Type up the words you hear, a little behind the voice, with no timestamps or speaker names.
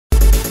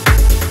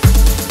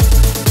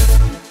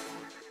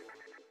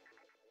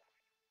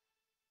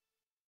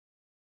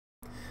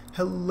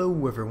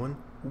Hello everyone,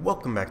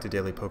 welcome back to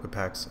Daily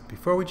Poké-Packs.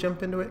 Before we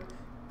jump into it,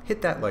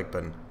 hit that like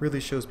button. Really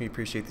shows me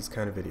appreciate these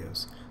kind of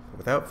videos.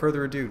 Without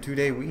further ado,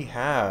 today we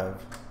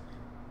have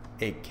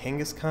a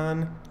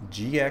Kangaskhan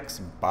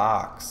GX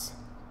Box.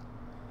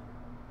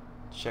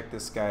 Check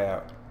this guy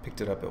out.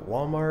 Picked it up at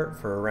Walmart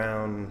for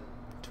around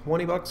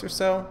 20 bucks or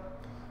so.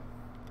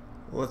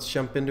 Let's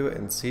jump into it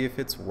and see if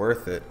it's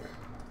worth it.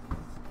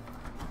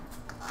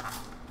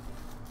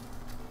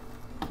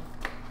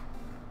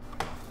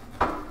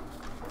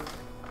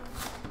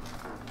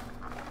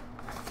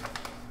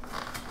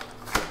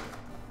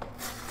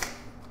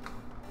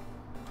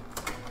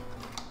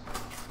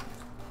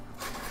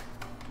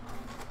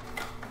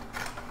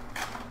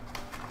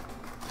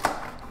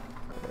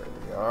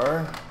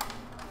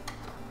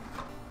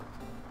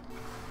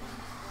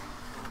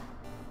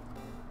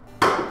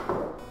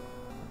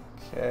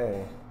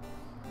 Okay,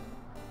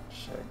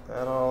 check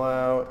that all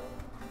out.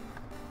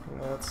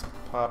 Let's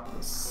pop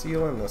the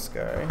seal in this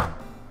guy.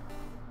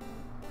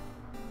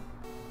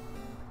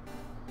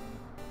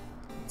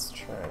 Let's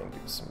try and do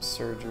some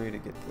surgery to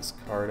get this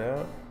card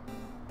out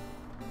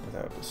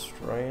without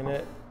destroying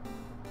it.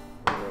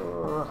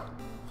 Ugh.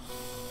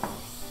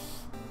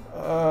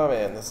 Oh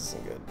man, this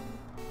isn't good.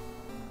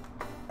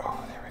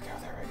 Oh, there we go,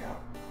 there we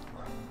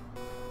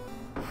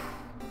go.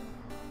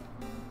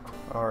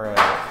 Alright.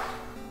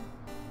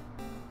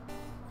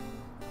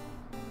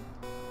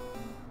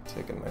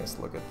 Take a nice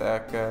look at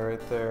that guy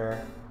right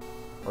there.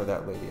 Or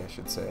that lady, I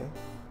should say.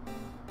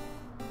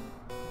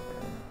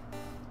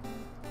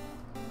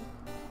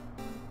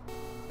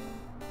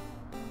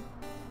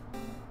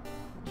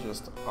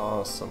 Just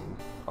awesome,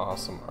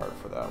 awesome art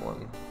for that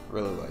one.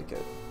 Really like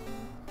it.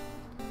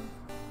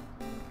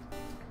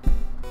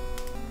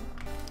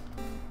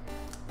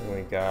 And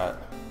we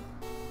got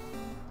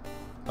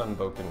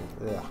Unbroken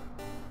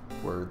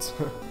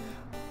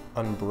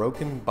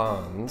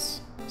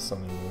Bonds,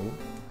 Sun and Moon.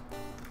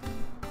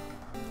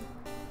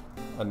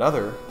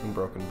 Another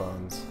Unbroken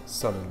Bonds,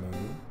 Sun and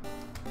Moon.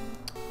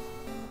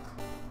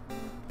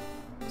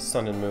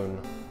 Sun and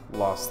Moon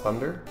Lost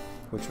Thunder,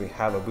 which we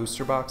have a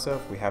booster box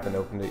of. We haven't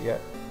opened it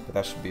yet, but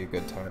that should be a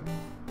good time.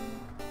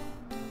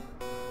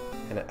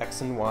 And an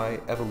X and Y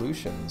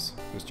Evolutions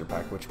booster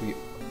pack, which we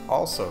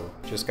also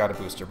just got a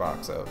booster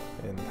box of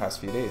in the past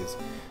few days.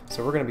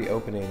 So we're going to be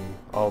opening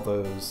all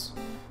those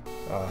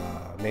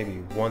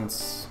maybe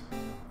once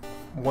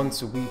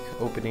a week,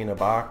 opening a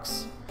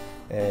box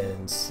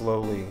and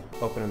slowly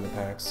opening the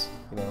packs,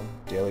 you know,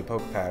 daily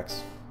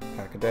Poké-Packs,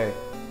 pack a day.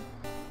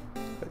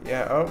 But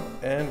yeah, oh,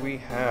 and we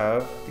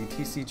have the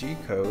TCG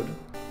code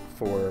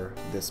for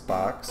this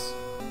box,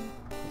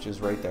 which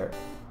is right there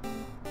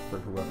for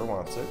whoever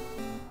wants it.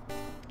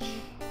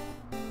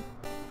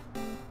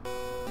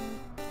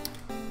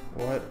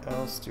 What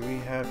else do we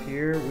have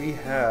here? We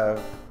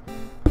have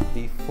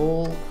the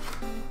full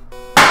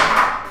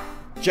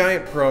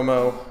giant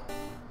promo.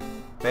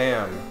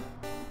 Bam.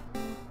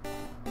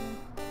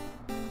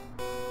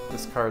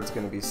 This card's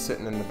going to be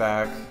sitting in the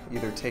back,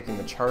 either taking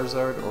the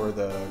Charizard or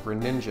the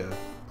Greninja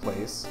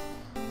place.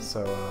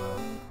 So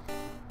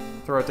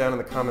throw it down in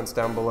the comments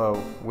down below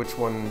which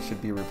one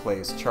should be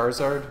replaced,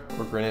 Charizard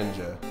or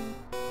Greninja,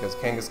 because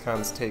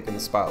Kangaskhan's taking the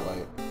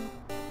spotlight.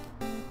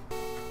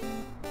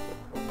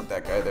 We'll put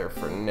that guy there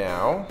for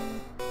now.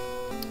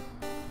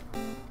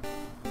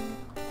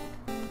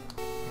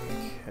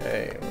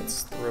 Okay,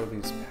 let's throw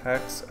these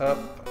packs up.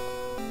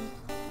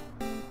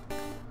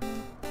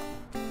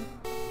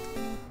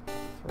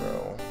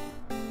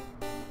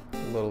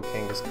 Little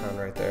Kangaskhan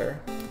right there.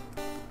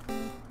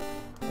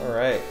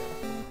 Alright,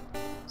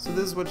 so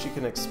this is what you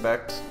can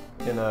expect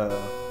in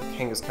a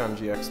Kangaskhan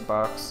GX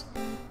box.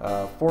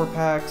 4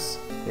 packs,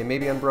 they may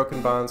be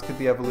Unbroken Bonds, could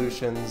be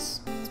Evolutions,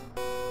 it's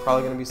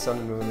probably going to be Sun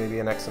and Moon, maybe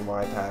an X and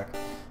Y pack.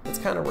 It's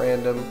kind of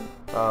random,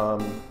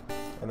 and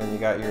then you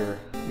got your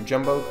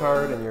jumbo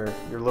card and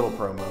your little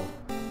promo.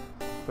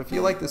 But if you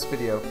like this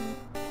video,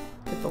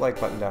 hit the like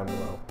button down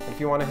below. And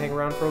if you want to hang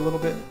around for a little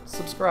bit,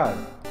 subscribe.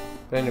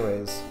 But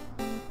anyways,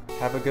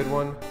 have a good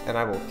one, and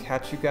I will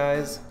catch you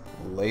guys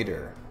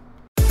later.